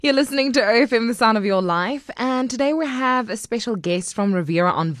You're listening to OFM, the sound of your life. And today we have a special guest from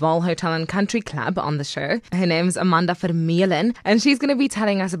Riviera on Vaal Hotel Country Club on the show. Her name's Vermeulen, and she's going to be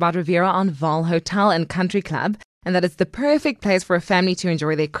telling us about Riviera on Vaal Hotel and Country Club, and that it's the perfect place for a family to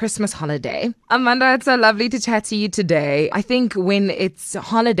enjoy their Christmas holiday. Amanda, it's so lovely to chat to you today. I think when it's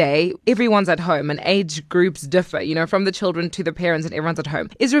holiday, everyone's at home and age groups differ, from the children to the parents, and everyone's at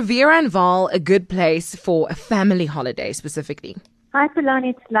home. Is Riviera and Vaal a good place for a family holiday specifically? Hi,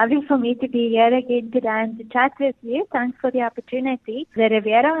 Pulane. It's lovely for me to be here again today and to chat with you. Thanks for the opportunity. The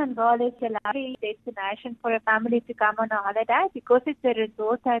Riviera and Vaal is a lovely destination for a family to come on a holiday. Because it's a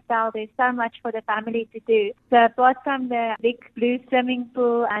resort hotel, there's so much for the family to do. So apart from the big blue swimming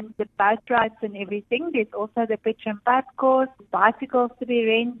pool and the boat rides and everything, there's also the pitch and putt course, bicycles to be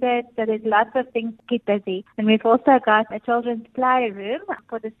rented. So there's lots of things to keep busy. And we've also got a children's playroom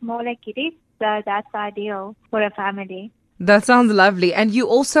for the smaller kiddies. So that's ideal for a family. That sounds lovely. And you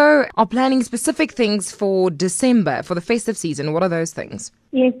also are planning specific things for December, for the festive season. What are those things?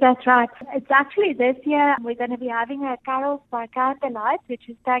 Yes, that's right. It's actually this year we're going to be having a Carols by Candlelight, which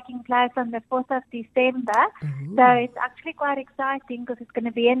is taking place on the 4th of December. Mm-hmm. So it's actually quite exciting because it's going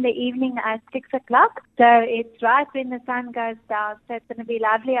to be in the evening at 6 o'clock. So it's right when the sun goes down. So it's going to be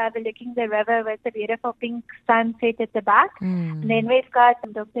lovely overlooking the river with the beautiful pink sunset at the back. And then we've got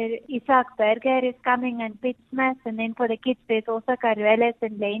Dr. Isaac Berger is coming and Pete Smith. And then for the kids, there's also Caruelas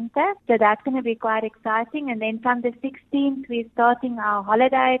and Lente. So that's going to be quite exciting. And then from the 16th, we're starting our holiday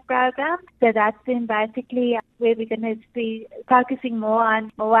program. So that's been basically where we're going to be focusing more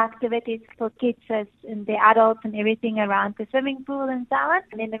on more activities for kids and the adults and everything around the swimming pool and so on.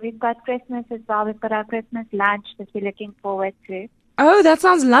 And then we've got Christmas as well. We've got our Christmas lunch that we're looking forward to. Oh, that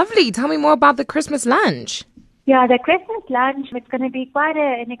sounds lovely. Tell me more about the Christmas lunch. Yeah, the Christmas lunch, it's going to be quite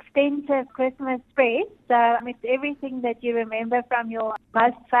an extensive Christmas spread. So it's everything that you remember from your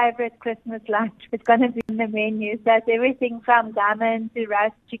most favorite Christmas lunch. It's going to be on the menu. So it's everything from gammon to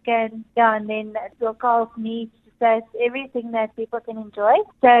roast chicken, and then local meat. So it's everything that people can enjoy.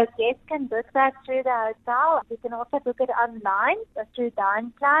 So guests can book that through the hotel. You can also book it online through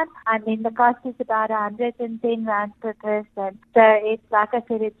Dine Plan. And then the cost is about 110 Rand per person. So it's, like I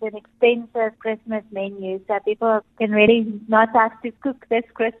said, it's an extensive Christmas menu. So people can really not have to cook this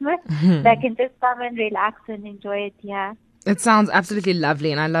Christmas. They can just come and relax and enjoy it here. It sounds absolutely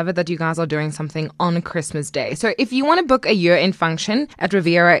lovely, and I love it that you guys are doing something on Christmas Day. So if you want to book a year-end function at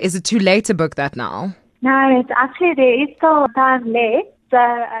Riviera, is it too late to book that now? No, it's actually, there is still time left. So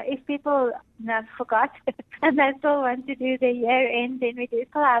if people forgot and they still want to do the year end, then we do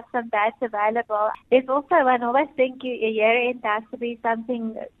still have some dates available. There's also, I always think a year end has to be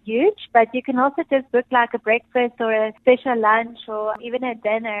something huge, but you can also just book like a breakfast or a special lunch or even a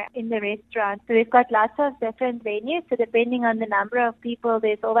dinner in the restaurant. So we've got lots of different venues. So depending on the number of people,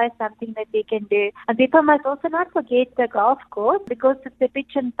 there's always something that we can do. And people must also not forget the golf course, because it's the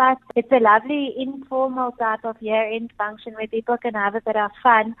pitch and putt. It's a lovely informal type of year end function where people can have a bit of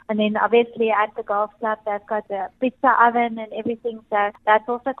fun. And then obviously at the golf club, they've got the pizza oven and everything. So that's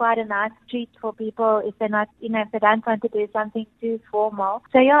also quite a nice treat for people if they're not, if they don't want to do something too formal.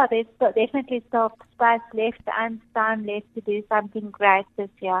 So yeah, there's definitely still space left and time left to do something great this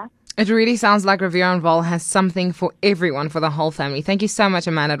year. It really sounds like Riviera and Vaal has something for everyone, for the whole family. Thank you so much,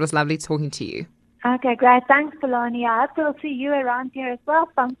 Amanda. It was lovely talking to you. Okay, great. Thanks, Pulane. I hope we'll see you around here as well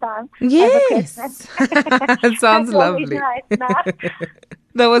sometime. Yes. It sounds lovely.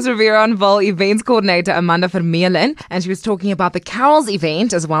 That was Riviera and Vaal events coordinator Amanda Vermeulen, and she was talking about the Carols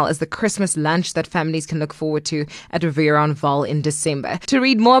event as well as the Christmas lunch that families can look forward to at Riviera and Vaal in December. To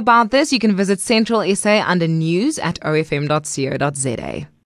read more about this, you can visit Central SA under news at ofm.co.za.